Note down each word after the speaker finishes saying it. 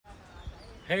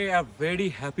Hey, a very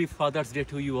happy Father's Day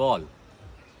to you all.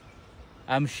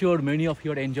 I'm sure many of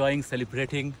you are enjoying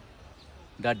celebrating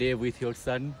the day with your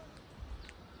son.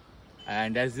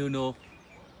 And as you know,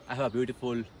 I have a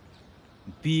beautiful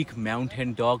big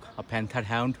mountain dog, a panther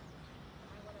hound.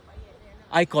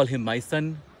 I call him my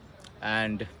son,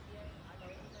 and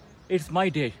it's my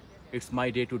day. It's my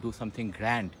day to do something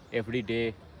grand every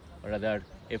day, or rather,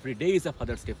 every day is a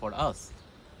Father's Day for us.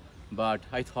 But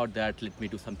I thought that let me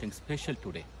do something special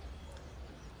today.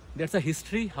 There's a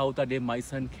history how the day my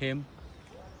son came.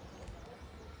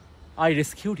 I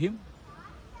rescued him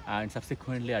and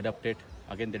subsequently adopted.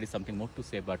 Again, there is something more to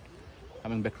say, but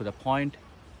coming back to the point,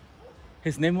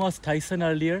 his name was Tyson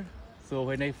earlier. So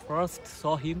when I first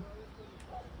saw him,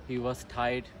 he was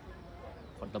tied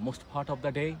for the most part of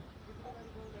the day.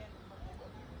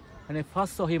 When I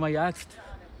first saw him, I asked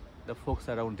the folks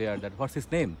around there that what's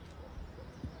his name?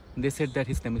 They said that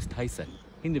his name is Tyson.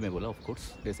 Hindi mein bola, of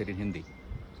course. They said in Hindi.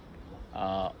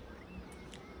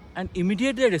 And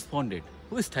immediately I responded,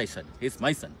 who is Tyson? He's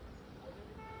my son.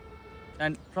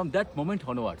 And from that moment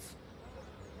onwards,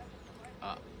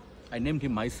 I named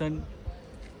him my son.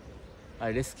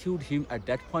 I rescued him at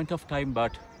that point of time,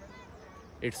 but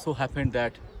it so happened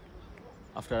that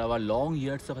after our long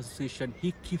years of association,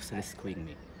 he keeps rescuing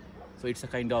me. So it's a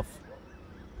kind of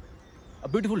a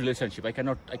beautiful relationship. I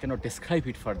cannot describe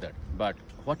it further. But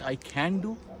what I can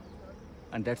do,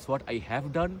 and that's what I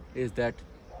have done, is that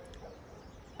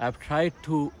I've tried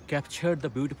to capture the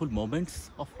beautiful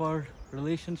moments of our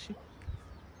relationship,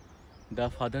 the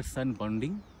father-son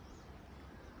bonding,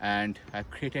 and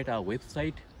I've created a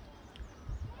website,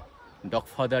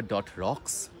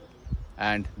 DogFather.rocks,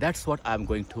 and that's what I'm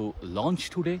going to launch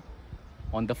today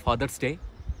on the Father's Day,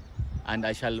 and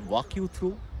I shall walk you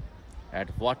through at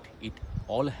what it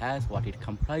all has, what it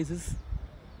comprises,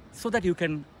 so that you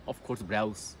can, of course,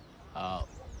 browse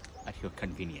at your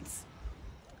convenience.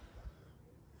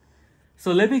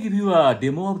 So let me give you a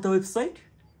demo of the website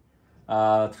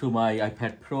through my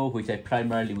iPad Pro, which I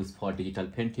primarily use for digital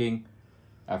painting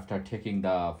after taking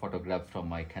the photographs from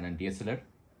my Canon DSLR.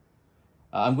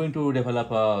 I'm going to develop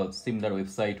a similar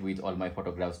website with all my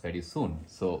photographs very soon.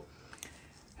 So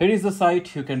here is the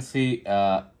site. You can see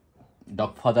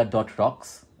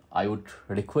DogFather.rocks. I would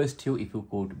request you if you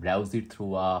could browse it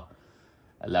through a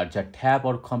larger tab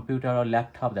or computer or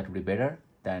laptop. That would be better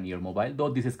than your mobile, though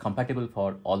this is compatible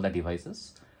for all the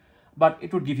devices, but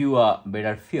it would give you a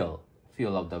better feel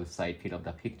of the website, feel of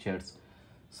the pictures.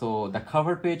 So the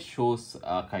cover page shows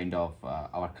kind of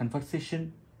our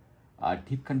conversation, a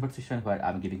deep conversation where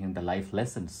I'm giving him the life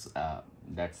lessons.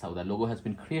 That's how the logo has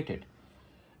been created.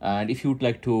 And if you would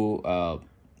like to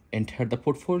enter the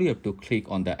portfolio, you have to click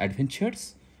on the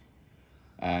adventures.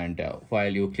 And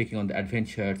while you're clicking on the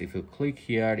adventures, if you click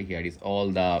here is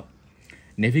all the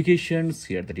navigations.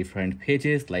 Here are the different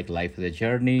pages like life is a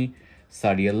journey,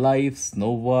 surreal life,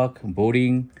 snow walk,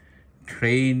 boarding,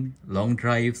 train, long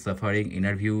drive, suffering,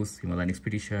 interviews, Himalayan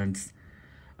expeditions.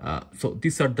 So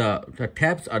these are the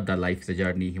tabs are the life is a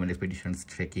journey, Himalayan expeditions,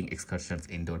 trekking, excursions,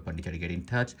 indoor, Pondicherry, get in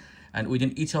touch. And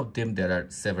within each of them, there are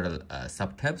several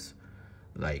sub-tabs.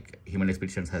 Like Himalayan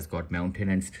expeditions has got mountain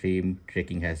and stream,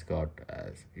 trekking has got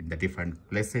in the different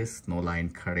places,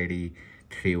 Snowline, Kareri,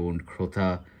 Triund,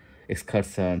 Krota,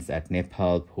 excursions at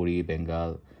Nepal, Puri,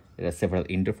 Bengal. There are several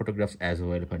indoor photographs as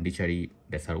well. Pondicherry,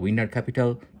 that's our winter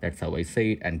capital. That's how I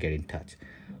say it, and get in touch.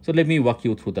 So let me walk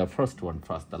you through the first one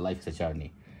first, the life is a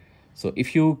journey. So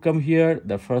if you come here,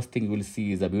 the first thing you will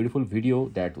see is a beautiful video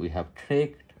that we have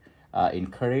trekked in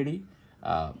Kareri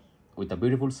with a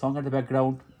beautiful song at the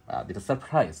background. There's a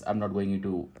surprise. I'm not going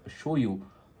to show you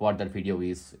what that video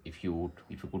is. If you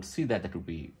could see that, that would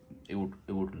be, you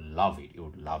would love it. You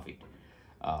would love it.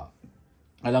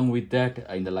 Along with that,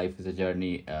 in the life is a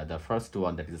journey, the first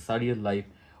one, that is a surreal life,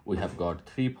 we have got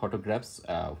 3 photographs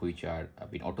which are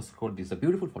been auto scrolled. This is a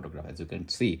beautiful photograph. As you can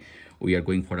see, we are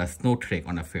going for a snow trek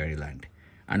on a fairyland,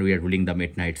 and we are ruling the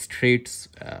midnight streets.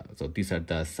 So these are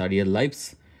the surreal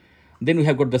lives. Then we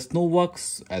have got the snow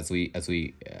walks. As we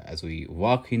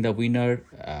walk in the winter,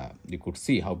 you could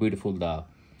see how beautiful the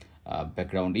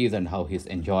background is and how he's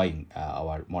enjoying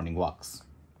our morning walks.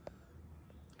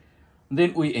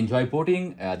 Then we enjoy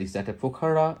boating. This is at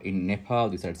Pokhara in Nepal.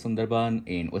 This is at Sundarban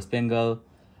in West Bengal.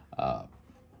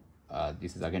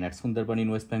 This is again at Sundarban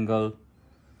in West Bengal.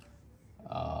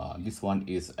 This one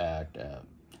is at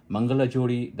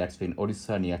Mangalajori. That's in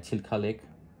Odisha near Chilka Lake.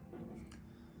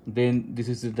 Then this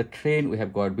is the train. We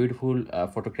have got beautiful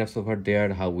photographs over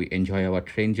there, how we enjoy our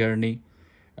train journey.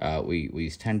 We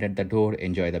stand at the door,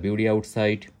 enjoy the beauty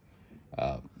outside.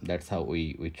 That's how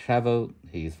we travel.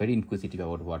 He is very inquisitive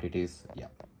about what it is. Yeah.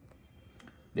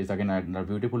 There's again another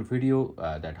beautiful video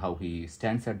that how he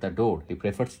stands at the door. He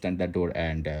prefers to stand at the door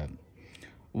and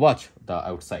watch the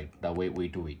outside, the way we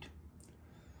do it.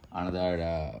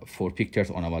 Another 4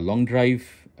 pictures on our long drive.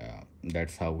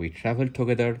 That's how we travel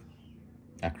together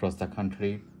across the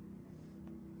country.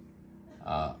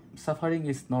 Suffering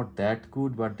is not that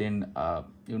good, but then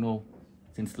you know,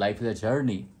 since life is a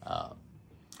journey,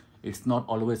 it's not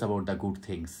always about the good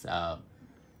things.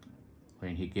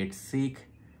 When he gets sick,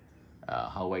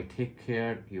 how I take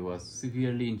care. He was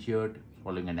severely injured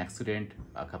following an accident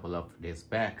a couple of days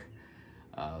back.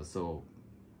 So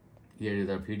here is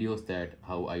the videos that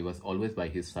how I was always by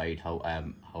his side, how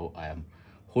I am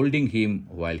holding him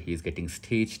while he's getting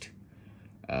stitched,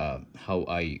 how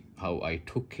I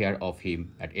took care of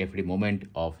him at every moment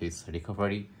of his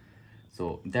recovery.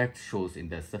 So that shows in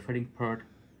the suffering part.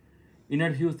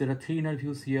 Interviews, there are 3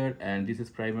 interviews here, and this is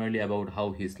primarily about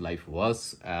how his life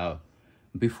was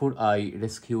before I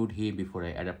rescued him, before I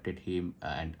adopted him,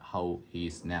 and how he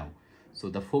is now. So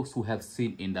the folks who have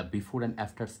seen in the before and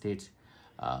after stage,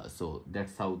 so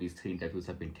that's how these 3 interviews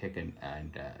have been taken,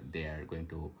 and they are going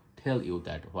to tell you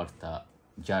that what the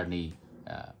journey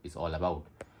is all about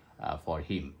for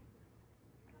him.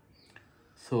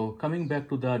 So coming back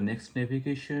to the next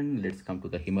navigation, let's come to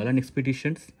the Himalayan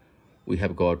expeditions. We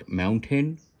have got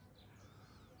mountain.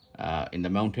 In the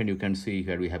mountain, you can see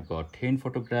here we have got 10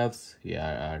 photographs. Here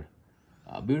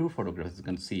are beautiful photographs. You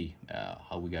can see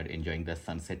how we are enjoying the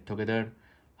sunset together,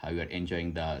 how we are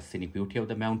enjoying the scenic beauty of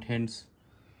the mountains.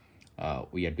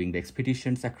 We are doing the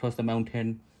expeditions across the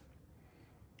mountain.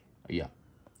 Yeah,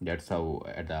 that's how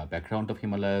at the background of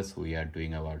Himalayas we are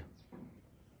doing our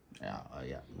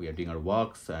we are doing our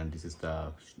walks, and this is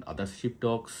the other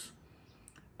sheepdogs.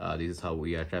 This is how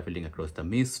we are traveling across the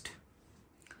mist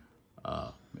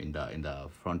in the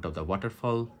front of the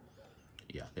waterfall.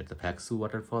 Yeah, that's the Paksu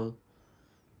waterfall.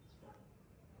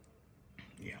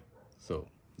 Yeah, so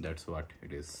that's what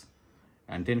it is.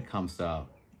 And then comes a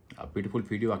beautiful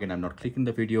video. Again, I'm not clicking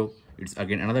the video. It's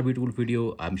again another beautiful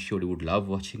video. I'm sure you would love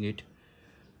watching it.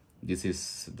 This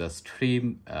is the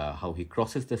stream, how he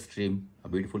crosses the stream. A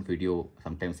beautiful video.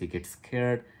 Sometimes he gets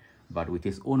scared, but with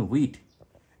his own wit,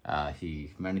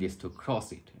 he manages to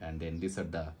cross it. And then these are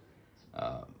the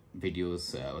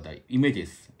videos or the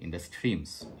images in the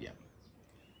streams. Yeah,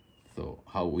 so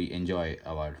how we enjoy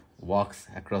our walks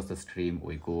across the stream.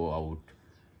 We go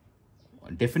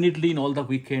out definitely in all the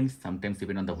weekends, sometimes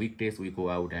even on the weekdays we go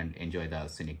out and enjoy the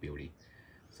scenic beauty.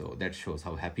 So that shows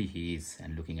how happy he is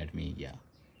and looking at me. Yeah,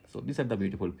 so these are the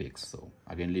beautiful pics. So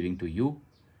again, leaving to you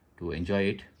to enjoy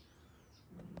it.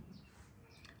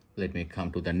 Let me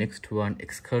come to the next one,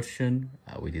 excursion.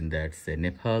 Within that, say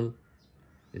Nepal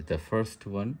is the first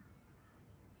one.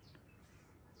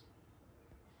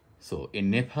 So in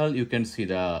Nepal, you can see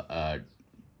the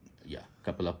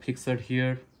couple of pics are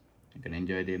here. You can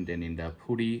enjoy them. Then in the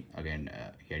Puri, again,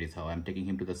 here is how I'm taking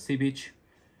him to the sea beach.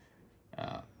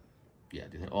 Yeah,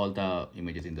 these are all the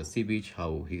images in the sea beach,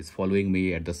 how he's following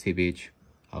me at the sea beach,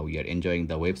 how we are enjoying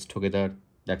the waves together.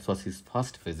 That was his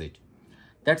first visit.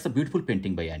 That's a beautiful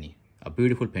painting by Annie, a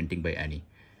beautiful painting by Annie.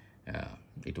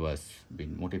 It was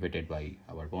been motivated by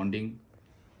our bonding.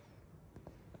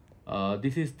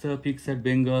 This is the pics at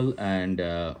Bengal, and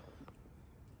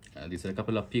these are a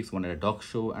couple of pics. One at a dog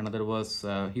show, another was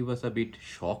he was a bit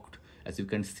shocked, as you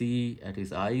can see at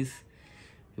his eyes.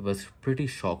 He was pretty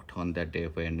shocked on that day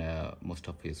when most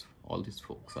of all these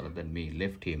folks other than me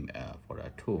left him for a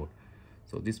tour.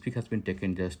 So this pic has been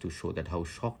taken just to show that how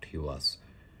shocked he was.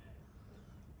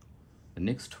 The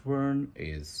next one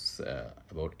is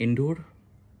about indoor.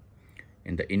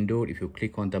 In the indoor, if you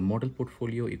click on the model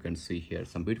portfolio, you can see here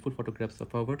some beautiful photographs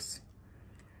of ours,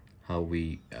 how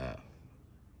we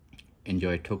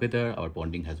enjoy together. Our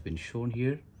bonding has been shown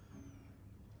here.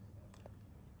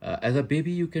 As a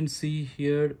baby, you can see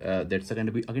here, that's going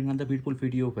to be again another beautiful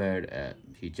video where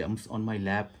he jumps on my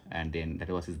lap, and then that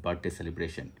was his birthday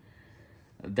celebration.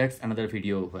 That's another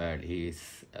video where he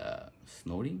is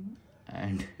snoring,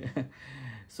 and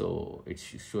so it's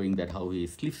showing that how he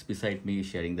sleeps beside me,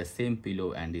 sharing the same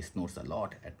pillow, and he snores a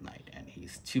lot at night, and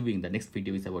he's chewing. The next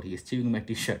video is about he is chewing my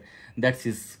t-shirt. That's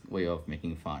his way of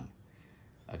making fun.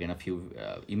 Again, a few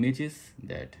images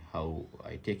that how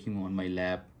I take him on my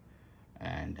lap,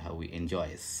 and how he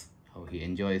enjoys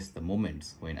the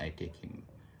moments when I take him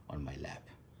on my lap.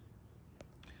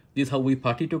 This is how we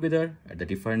party together at the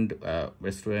different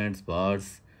restaurants,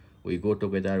 bars. We go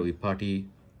together, we party.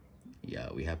 Yeah,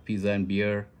 we have pizza and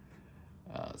beer.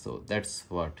 So that's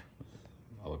what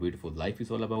our beautiful life is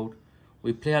all about.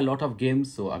 We play a lot of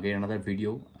games. So again, another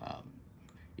video.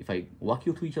 If I walk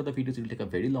you through each of the videos, it will take a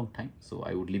very long time. So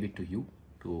I would leave it to you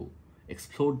to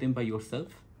explore them by yourself.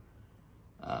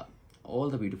 All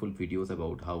the beautiful videos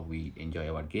about how we enjoy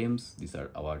our games. These are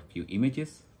our few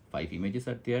images, 5 images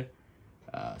are there.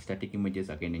 Static images,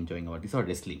 again enjoying these are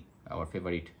wrestling, our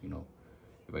favorite,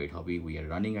 favorite hobby. We are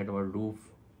running at our roof.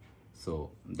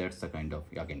 So that's the kind of,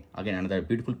 again another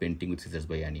beautiful painting with scissors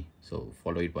by Annie. So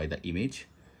follow it by the image.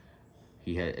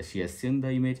 She has seen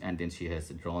the image and then she has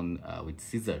drawn with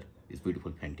scissor this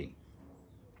beautiful painting.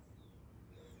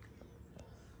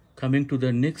 Coming to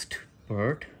the next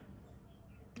part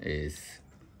is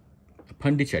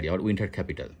Pondicherry, our winter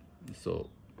capital. So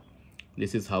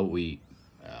this is how we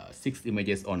 6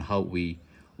 images on how we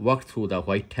walk through the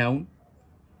white town,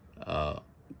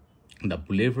 the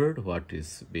boulevard, what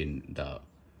is been the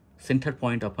center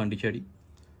point of Pondicherry.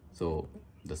 So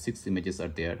the 6 images are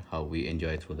there, how we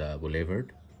enjoy through the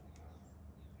boulevard.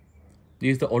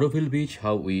 This is the Oroville beach,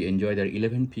 how we enjoy the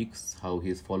 11 peaks, how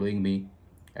he is following me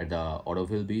at the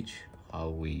Oroville beach, how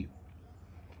we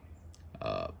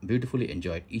beautifully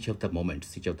enjoyed each of the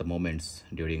moments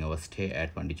during our stay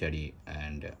at Pondicherry,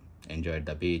 and enjoyed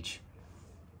the beach.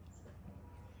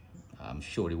 I'm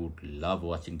sure you would love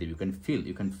watching them. You can feel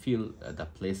the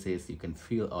places, you can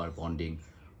feel our bonding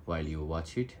while you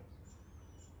watch it.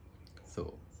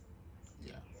 So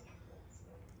yeah,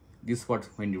 this was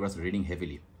when it was raining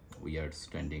heavily. We are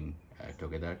standing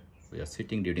together, we are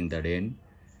sitting during the rain.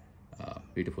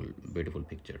 Beautiful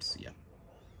pictures. Yeah,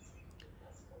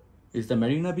 it's the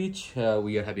Marina Beach.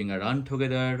 We are having a run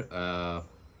together.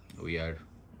 We are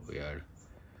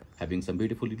having some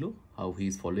beautiful look how he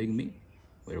is following me.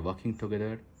 We're walking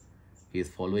together. He is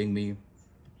following me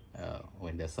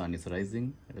when the sun is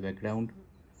rising in the background.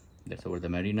 That's over the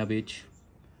Marina Beach.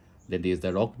 Then there is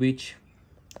the Rock Beach.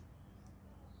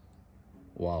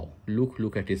 Wow,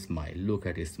 look at his smile. Look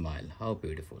at his smile. How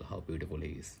beautiful he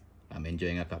is. I'm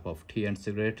enjoying a cup of tea and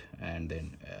cigarette, and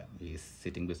then he is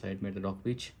sitting beside me at the Rock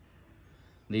Beach.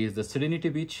 There is the Serenity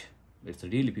Beach. It's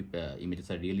really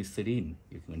images are really serene.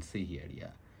 You can see here. Yeah,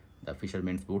 the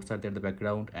fishermen's boats are there in the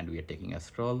background, and we are taking a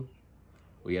stroll.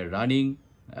 We are running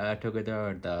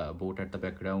together, the boat at the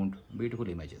background. Beautiful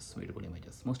images.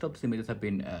 Most of these images have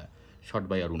been shot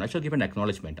by Arun. I shall give an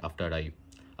acknowledgement after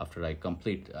I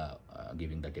complete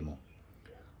giving the demo.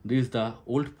 This is the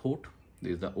old port.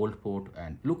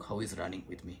 And look how he's running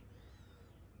with me.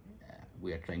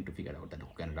 We are trying to figure out that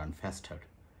who can run faster.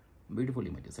 Beautiful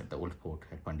images at the old port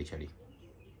at Pondicherry.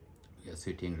 We are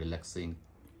sitting, relaxing,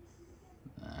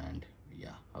 and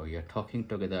yeah, how we are talking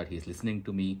together. He's listening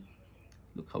to me.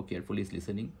 Look how carefully he's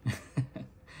listening.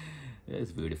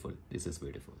 It's beautiful. This is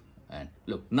beautiful. And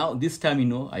look, now this time,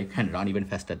 I can run even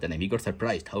faster than him. He got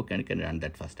surprised. How can I run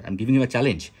that faster? I'm giving him a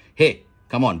challenge. Hey,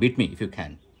 come on, beat me if you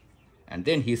can. And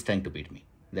then he's trying to beat me.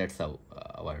 That's how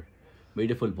our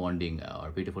beautiful bonding, our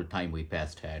beautiful time we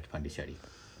passed at Pondicherry.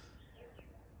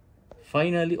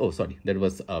 Finally, there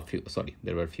were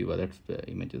a few other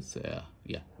images.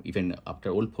 Yeah, even after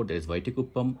Old Port, there is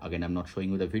Vaitikuppam. Again, I'm not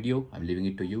showing you the video. I'm leaving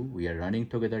it to you. We are running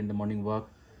together in the morning walk.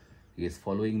 He is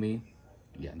following me.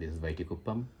 Yeah, this is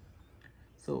Vaitikuppam.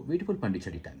 So beautiful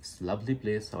Pondicherry times. Lovely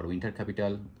place, our winter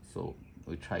capital. So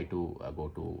we try to go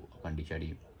to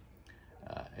Pondicherry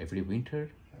every winter.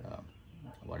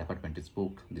 Our apartment is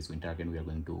booked. This winter again we are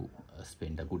going to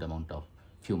spend a good amount of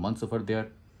few months over there.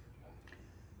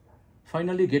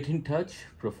 Finally, get in touch,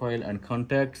 profile and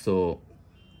contact. So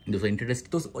those are interested.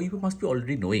 Those you must be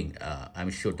already knowing.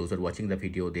 I'm sure those are watching the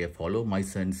video, they follow my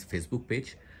son's Facebook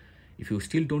page. If you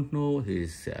still don't know,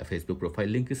 his Facebook profile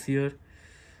link is here.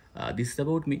 This is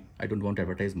about me. I don't want to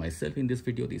advertise myself in this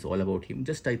video. This is all about him.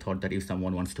 Just I thought that if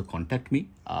someone wants to contact me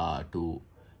to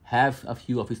have a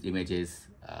few of his images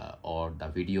or the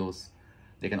videos,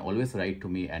 they can always write to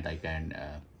me, and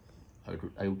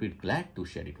I would be glad to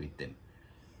share it with them.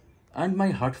 And my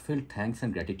heartfelt thanks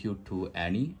and gratitude to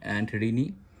Annie and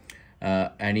Rini.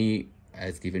 Annie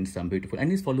has given some beautiful,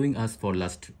 and is following us for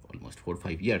last almost 4 or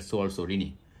 5 years. So also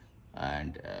Rini,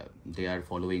 and they are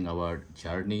following our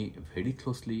journey very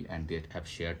closely, and they have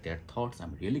shared their thoughts.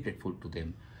 I'm really grateful to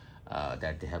them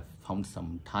that they have found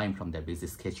some time from their busy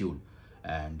schedule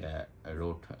and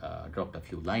dropped a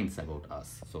few lines about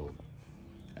us. So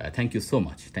thank you so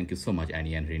much,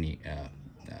 Annie and Rini.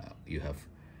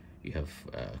 You have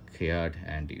cared,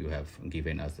 and you have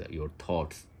given us your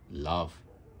thoughts, love,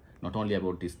 not only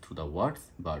about this through the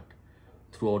words, but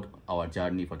throughout our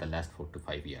journey for the last 4 to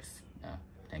 5 years.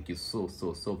 Thank you so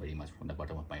very much from the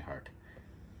bottom of my heart.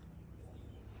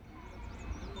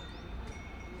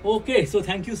 Okay, so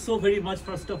thank you so very much,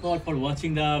 first of all, for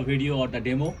watching the video or the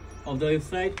demo of the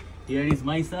website. Here is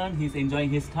my son. He's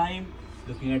enjoying his time,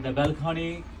 looking at the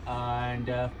balcony, and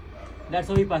that's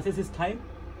how he passes his time.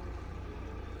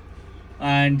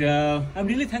 And I'm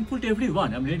really thankful to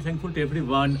everyone. I'm really thankful to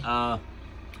everyone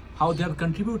how they have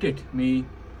contributed me,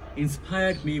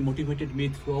 inspired me, motivated me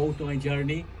throughout my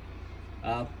journey.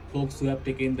 Folks who have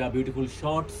taken the beautiful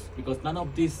shots, because none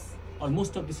of these or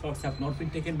most of the shots have not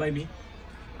been taken by me.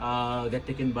 They're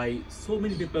taken by so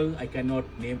many people. I cannot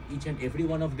name each and every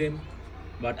one of them,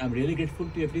 but I'm really grateful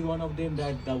to every one of them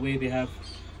that the way they have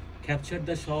captured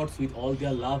the shots with all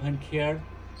their love and care.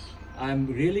 I'm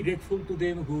really grateful to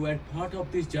them who were part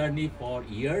of this journey for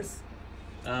years.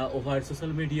 Over social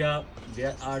media,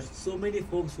 there are so many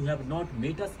folks who have not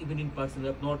met us even in person,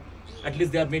 have not, at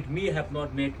least they have met me, have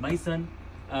not met my son,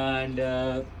 and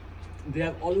they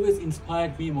have always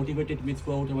inspired me, motivated me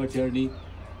throughout our journey.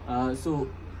 So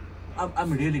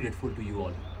I'm really grateful to you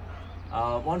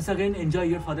all. Once again, enjoy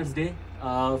your Father's Day.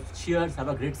 Cheers, have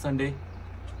a great Sunday.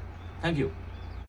 Thank you.